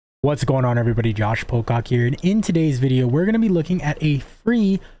What's going on, everybody? Josh Pocock here, and in today's video we're going to be looking at a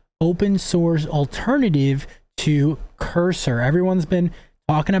free open source alternative to Cursor. Everyone's been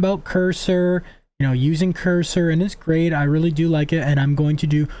talking about Cursor, using Cursor, and it's great. I really do like it, and I'm going to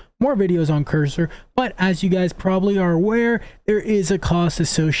do more videos on Cursor. But as you guys probably are aware, there is a cost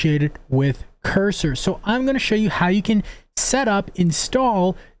associated with Cursor. So I'm going to show you how you can set up,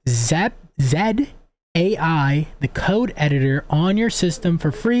 install Zed AI, the code editor, on your system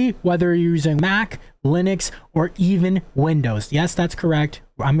for free, whether you're using Mac, Linux, or even Windows. Yes, that's correct.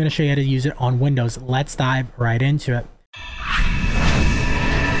 I'm going to show you how to use it on Windows. Let's dive right into it.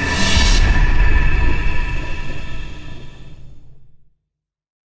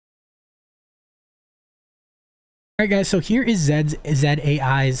 All right, guys, so here is Zed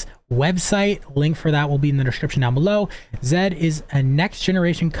AI's website. Link for that will be in the description down below. Zed is a next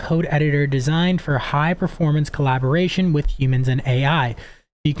generation code editor designed for high performance collaboration with humans and AI.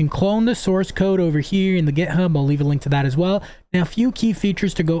 You can clone the source code over here in the GitHub. I'll leave a link to that as well. Now, a few key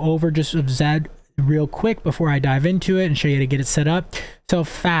features to go over just of Zed real quick before I dive into it and show you how to get it set up. So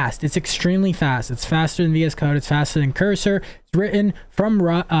fast, it's extremely fast. It's faster than VS Code. It's faster than Cursor. It's written from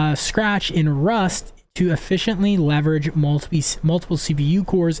scratch in Rust to efficiently leverage multiple CPU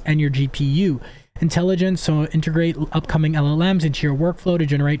cores and your GPU. Intelligence, so integrate upcoming LLMs into your workflow to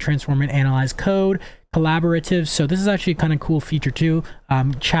generate, transform, and analyze code. Collaborative, so this is actually a kind of cool feature too.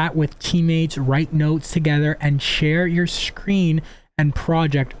 Chat with teammates, write notes together, and share your screen and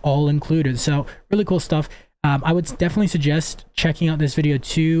project all included. So really cool stuff. I would definitely suggest checking out this video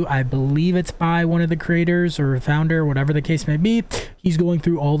too. I believe it's by one of the creators or founder, whatever the case may be. He's going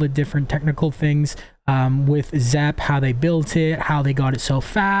through all the different technical things with Zep, how they built it, how they got it so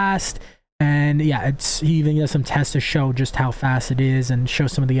fast. And yeah, he even does some tests to show just how fast it is and show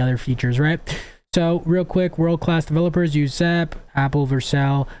some of the other features, right? So real quick, world-class developers use Zep, Apple,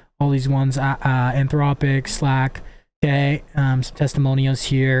 Vercel, all these ones, Anthropic, Slack. Okay, some testimonials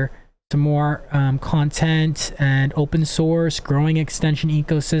here. Some more content and open source, growing extension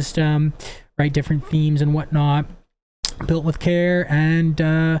ecosystem, right? Different themes and whatnot, built with care,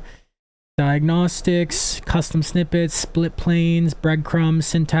 and diagnostics, custom snippets, split planes, breadcrumbs,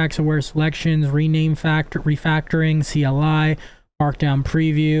 syntax aware selections, rename refactoring, CLI, markdown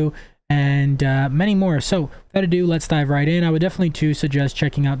preview, and many more. So without ado, let's dive right in. I would definitely too suggest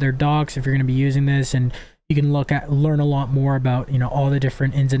checking out their docs if you're going to be using this, and you can learn a lot more about all the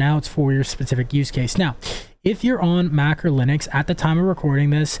different ins and outs for your specific use case. Now, if you're on Mac or Linux at the time of recording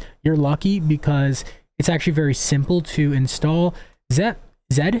this, you're lucky because it's actually very simple to install. Zed,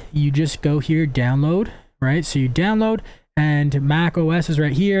 you just go here, download, right? So you download, and Mac OS is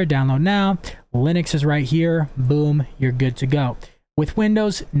right here, download now. Linux is right here, boom, you're good to go. With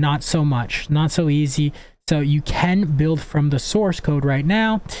Windows, not so much, not so easy. So you can build from the source code right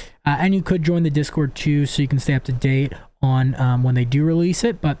now, and you could join the Discord too, so you can stay up to date on when they do release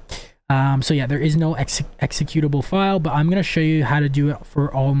it. But so yeah, there is no executable file, but I'm going to show you how to do it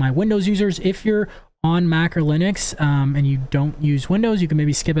for all my Windows users. If you're on Mac or Linux and you don't use Windows, you can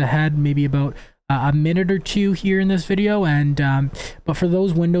maybe skip ahead maybe about a minute or two here in this video. And but for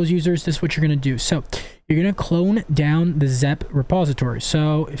those Windows users, this is what you're going to do. So you're going to clone down the Zep repository.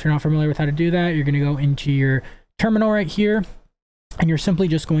 So if you're not familiar with how to do that, you're going to go into your terminal right here, and you're simply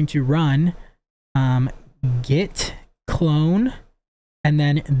just going to run git clone, and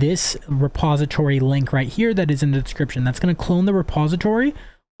then this repository link right here that is in the description. That's going to clone the repository.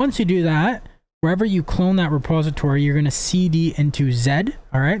 Once you do that, wherever you clone that repository, you're going to cd into Zed.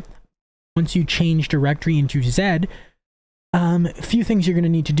 All right. Once you change directory into Zed, a few things you're going to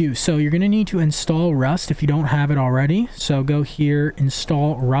need to do. So you're going to need to install Rust if you don't have it already. So go here,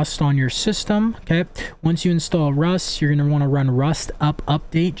 install Rust on your system. Okay. Once you install Rust, you're going to want to run Rust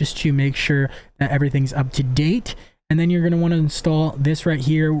update just to make sure that everything's up to date. And then you're going to want to install this right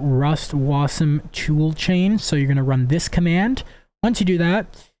here, Rust Wasm toolchain. So you're going to run this command. Once you do that,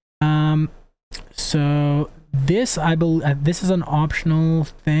 so this, I believe, this is an optional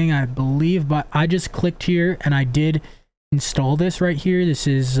thing, I believe, but I just clicked here and I did install this right here. This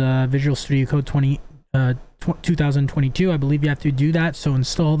is Visual Studio Code 2022. I believe you have to do that. So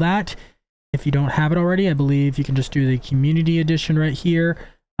install that. If you don't have it already, I believe you can just do the community edition right here,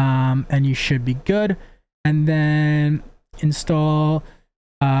 and you should be good. And then install,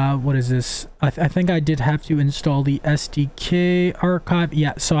 what is this? I think I did have to install the SDK archive.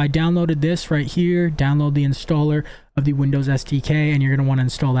 Yeah, so I downloaded this right here. Download the installer of the Windows SDK, and you're going to want to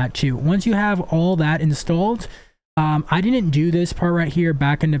install that too. Once you have all that installed, I didn't do this part right here,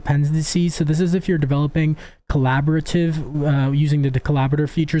 back in dependencies. So this is if you're developing collaborative, using the collaborative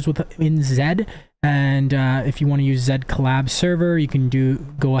features within Zed. And if you want to use Zed Collab server, you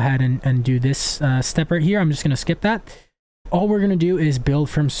can go ahead and do this step right here. I'm just going to skip that. All we're going to do is build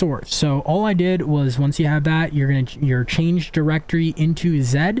from source. So all I did was, once you have that, your change directory into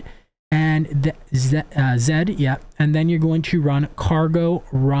Zed and Zed, yeah, and then you're going to run cargo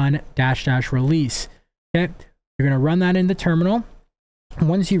run -- release. Okay, you're going to run that in the terminal.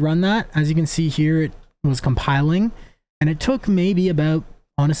 Once you run that, as you can see here, it was compiling, and it took maybe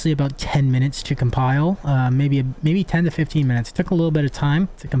honestly about 10 minutes to compile, maybe 10 to 15 minutes. It took a little bit of time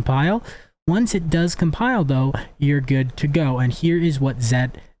to compile. Once it does compile though, you're good to go. And here is what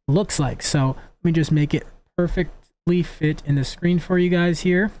Zed looks like. So let me just make it perfectly fit in the screen for you guys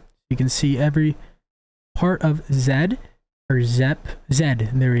here. You can see every part of Zed, or Zed,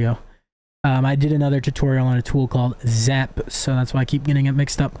 there we go. I did another tutorial on a tool called Zep, so that's why I keep getting it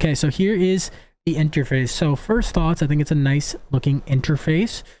mixed up. Okay, so here is the interface. So first thoughts, I think it's a nice looking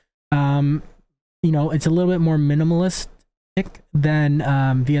interface. You know, it's a little bit more minimalistic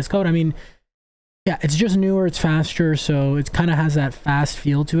than VS Code. I mean, yeah, it's just newer, it's faster, so it kind of has that fast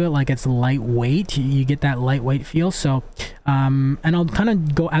feel to it, like it's lightweight. You get that lightweight feel. So and I'll kind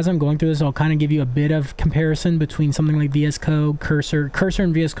of go, as I'm going through this, I'll kind of give you a bit of comparison between something like VS Code. Cursor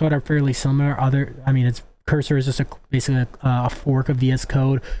and VS Code are fairly similar. I mean, Cursor is just basically a fork of VS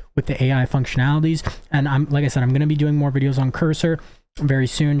Code with the AI functionalities. And like I said, I'm going to be doing more videos on Cursor very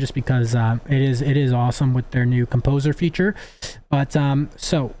soon, just because it is awesome with their new composer feature. But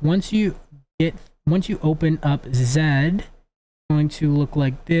so once you open up Zed, it's going to look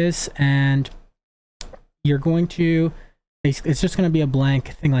like this, and you're going to, it's just going to be a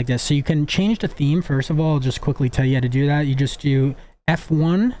blank thing like this. So you can change the theme. First of all, I'll just quickly tell you how to do that. You just do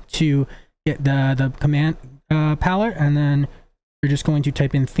F1 to get the command palette, and then you're just going to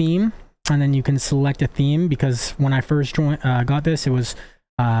type in theme, and then you can select a theme, because when I first got this, it was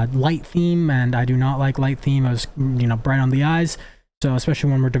light theme, and I do not like light theme. It was, you know, bright on the eyes. So especially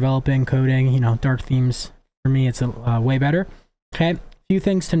when we're developing coding, you know, dark themes, for me, it's way better. Okay, a few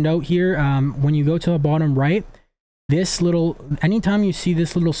things to note here. When you go to the bottom right, anytime you see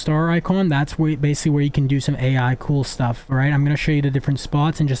this little star icon, that's basically where you can do some AI cool stuff, right? I'm going to show you the different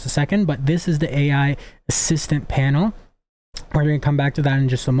spots in just a second, but this is the AI assistant panel. We're going to come back to that in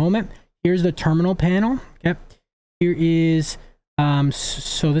just a moment. Here's the terminal panel. Yep. Here is,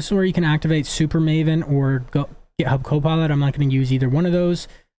 so this is where you can activate Super Maven or GitHub Copilot. I'm not going to use either one of those.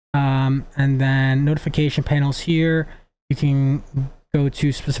 And then notification panels here. You can go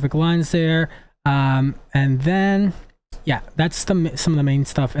to specific lines there. And then, yeah, that's some of the main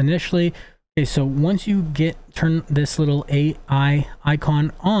stuff initially. Okay, so once you turn this little AI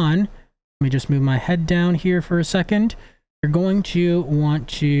icon on, let me just move my head down here for a second. You're going to want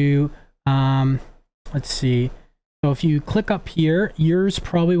to, let's see. So if you click up here, yours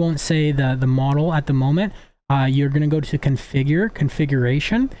probably won't say the model at the moment. You're going to go to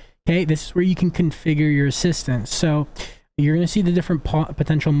configuration. Okay, this is where you can configure your assistant. So you're going to see the different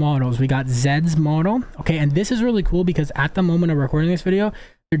potential models. We got Zed's model. Okay, and this is really cool because at the moment of recording this video,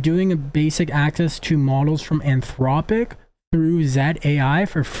 they're doing a basic access to models from Anthropic through Zed AI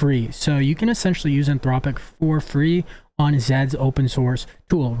for free. So you can essentially use Anthropic for free on Zed's open source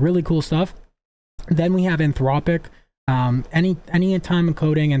tool. Really cool stuff. Then we have Anthropic. Any time in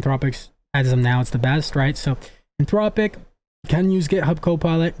coding, Anthropic's, as of now, it's the best, right? So Anthropic, you can use GitHub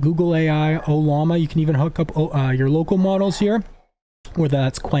Copilot, Google AI, Llama. You can even hook up your local models here, whether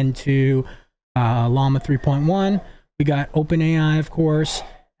that's Qwen 2, Llama 3.1. We got OpenAI, of course.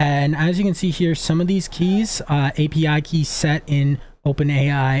 And as you can see here, some of these keys, API keys set in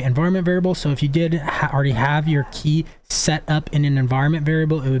OpenAI environment variable. So if you did already have your key set up in an environment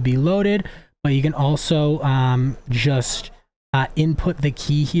variable, it would be loaded. But you can also just input the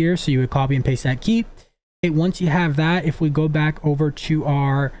key here. So you would copy and paste that key. Okay, once you have that, if we go back over to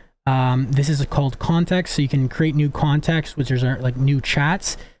our, this is called context. So you can create new contexts, which are like new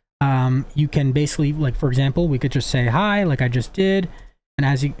chats. You can basically, like, for example, we could just say hi, like I just did. And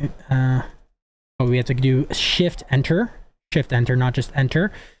as you, we have to do shift enter, not just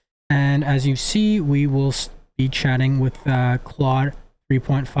enter. And as you see, we will be chatting with Claude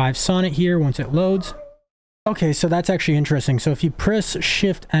 3.5 Sonnet here once it loads. Okay, so that's actually interesting. So if you press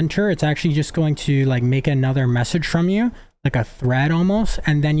shift enter, it's actually just going to like make another message from you, like a thread almost.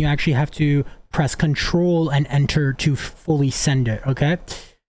 And then you actually have to press control and enter to fully send it. Okay,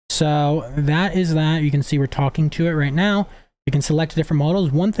 so that is that. You can see we're talking to it right now. You can select different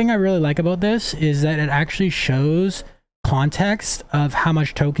models. One thing I really like about this is that it actually shows context of how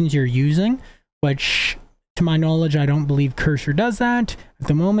much tokens you're using, which to my knowledge, I don't believe Cursor does that at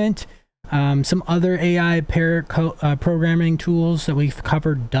the moment. Some other AI programming tools that we've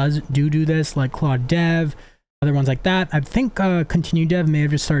covered do this, like Claude Dev, other ones like that. I think Continue Dev may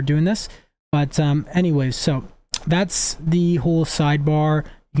have just started doing this, but anyways, so that's the whole sidebar.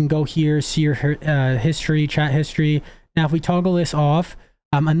 You can go here, see your history, chat history. Now, if we toggle this off,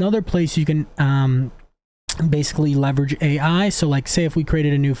 another place you can basically leverage AI. So like, say if we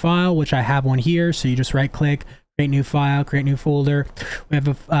created a new file, which I have one here, so you just right click, create new file, create new folder. We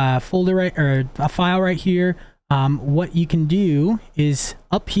have a folder or a file right here. What you can do is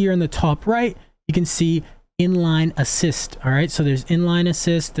up here in the top right, you can see inline assist. All right, so there's inline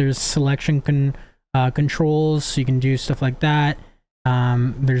assist, there's selection controls, so you can do stuff like that.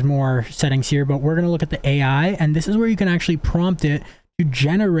 There's more settings here, but we're going to look at the AI, and this is where you can actually prompt it to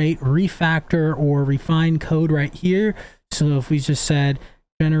generate, refactor, or refine code right here. So if we just said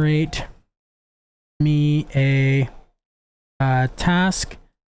generate me a task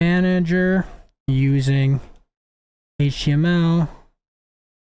manager using HTML,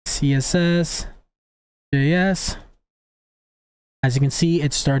 CSS, JS, as you can see,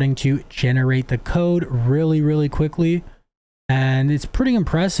 it's starting to generate the code really quickly, and it's pretty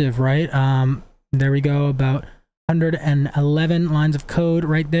impressive, right? There we go, about 111 lines of code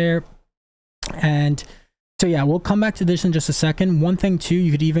right there. And so yeah, we'll come back to this in just a second. One thing too,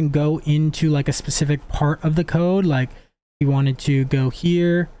 you could even go into like a specific part of the code, like you wanted to go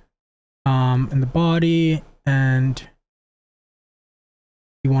here in the body, and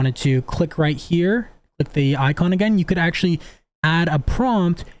you wanted to click right here, click the icon again. You could actually add a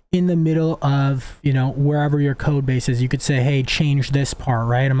prompt in the middle of, you know, wherever your code base is. You could say, hey, change this part,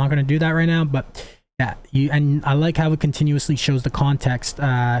 right? I'm not going to do that right now, but yeah, and I like how it continuously shows the context,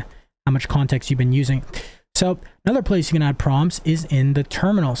 how much context you've been using. So another place you can add prompts is in the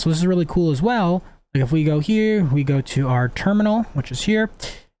terminal. So this is really cool as well. Like if we go here, we go to our terminal, which is here,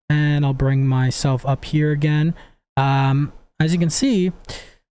 and I'll bring myself up here again. As you can see,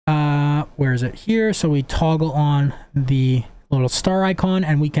 where is it here? So we toggle on the little star icon,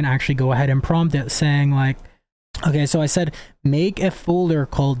 and we can actually go ahead and prompt it saying like, okay, so I said, make a folder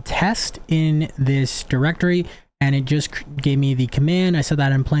called test in this directory, and it just gave me the command. I said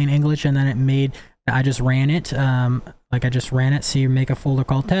that in plain English, and then it made, I just ran it. Like I just ran it. So you make a folder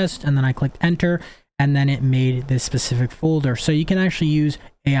called test, and then I clicked enter, and then it made this specific folder. So you can actually use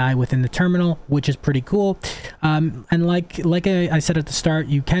AI within the terminal, which is pretty cool. And like I said at the start,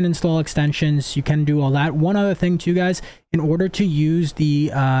 you can install extensions, you can do all that. One other thing too, guys, in order to use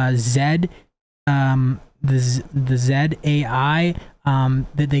the Zed AI that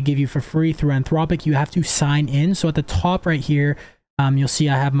they give you for free through Anthropic, you have to sign in. So at the top right here, you'll see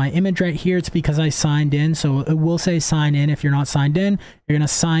I have my image right here. It's because I signed in. So it will say sign in. If you're not signed in, you're going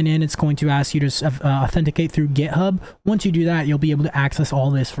to sign in. It's going to ask you to authenticate through GitHub. Once you do that, you'll be able to access all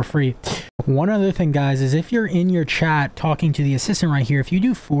this for free. One other thing, guys, is if you're in your chat talking to the assistant right here, if you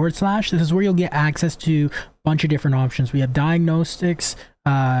do / this is where you'll get access to a bunch of different options. We have diagnostics,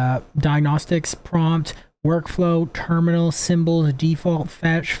 prompt, workflow, terminal, symbols, default,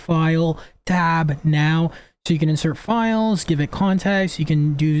 fetch, file, tab, now. So you can insert files, give it context. You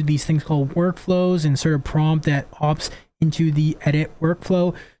can do these things called workflows, insert a prompt that opts into the edit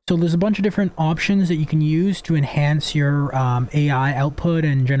workflow. So there's a bunch of different options that you can use to enhance your AI output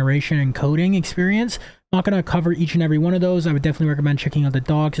and generation and coding experience. I'm not going to cover each and every one of those. I would definitely recommend checking out the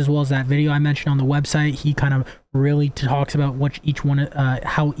docs as well as that video I mentioned on the website. He kind of really talks about what each one,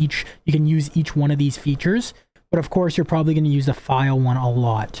 how you can use each one of these features. But of course, you're probably going to use the file one a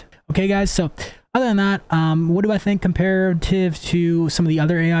lot. Okay, guys. So other than that, what do I think comparative to some of the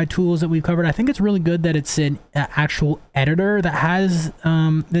other AI tools that we've covered? I think it's really good that it's an actual editor that has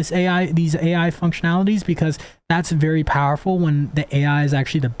these AI functionalities, because that's very powerful when the AI is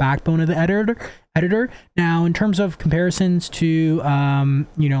actually the backbone of the editor. Now, in terms of comparisons to,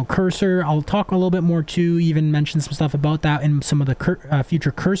 you know, Cursor, I'll talk a little bit more too, even mention some stuff about that in some of the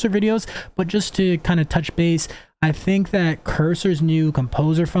future Cursor videos. But just to kind of touch base, I think that Cursor's new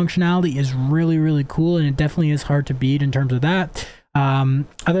composer functionality is really cool, and it definitely is hard to beat in terms of that. Other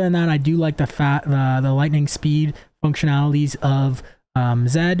than that, I do like the lightning speed functionalities of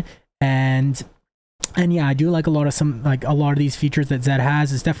Zed, and yeah, I do like a lot of these features that Zed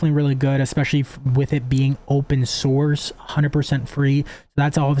has. It's definitely really good, especially with it being open source, 100% free. So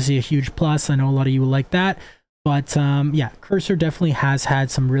that's obviously a huge plus. I know a lot of you will like that. But yeah, Cursor definitely has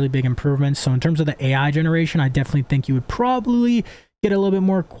had some really big improvements. So in terms of the AI generation, I definitely think you would probably get a little bit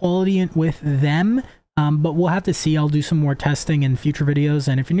more quality with them. But we'll have to see. I'll do some more testing in future videos.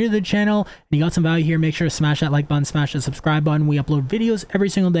 And if you're new to the channel and you got some value here, make sure to smash that like button, smash the subscribe button. We upload videos every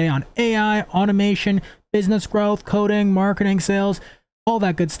single day on AI, automation, business growth, coding, marketing, sales, all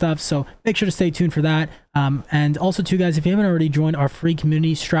that good stuff. So make sure to stay tuned for that. And also too, guys, if you haven't already joined our free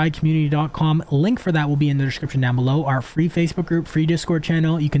community, stridecommunity.com, link for that will be in the description down below. Our free Facebook group, free Discord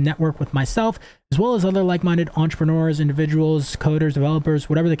channel. You can network with myself as well as other like-minded entrepreneurs, individuals, coders, developers,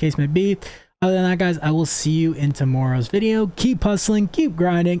 whatever the case may be. Other than that, guys, I will see you in tomorrow's video. Keep hustling, keep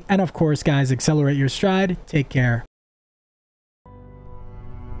grinding, and of course, guys, accelerate your stride. Take care.